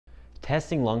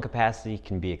Testing lung capacity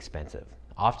can be expensive.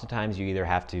 Oftentimes you either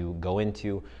have to go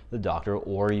into the doctor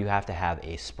or you have to have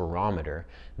a spirometer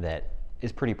that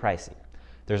is pretty pricey.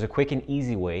 There's a quick and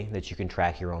easy way that you can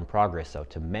track your own progress though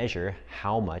to measure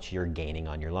how much you're gaining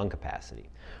on your lung capacity.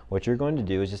 What you're going to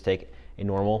do is just take a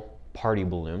normal party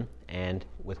balloon and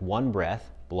with one breath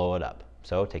blow it up.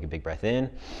 So take a big breath in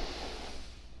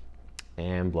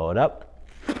and blow it up.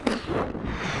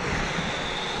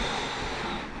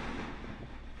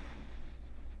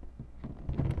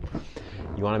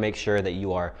 You want to make sure that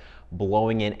you are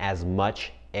blowing in as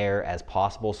much air as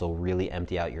possible, so really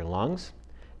empty out your lungs.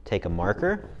 Take a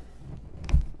marker,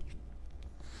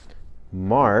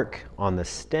 mark on the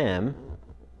stem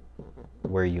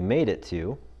where you made it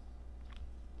to.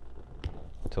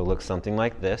 So it looks something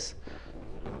like this,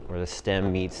 where the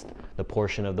stem meets the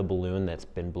portion of the balloon that's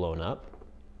been blown up.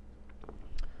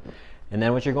 And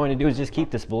then what you're going to do is just keep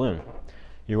this balloon.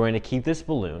 You're going to keep this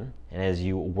balloon, and as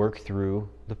you work through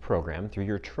the program, through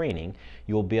your training,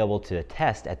 you will be able to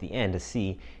test at the end to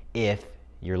see if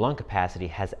your lung capacity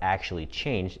has actually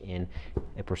changed in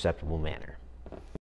a perceptible manner.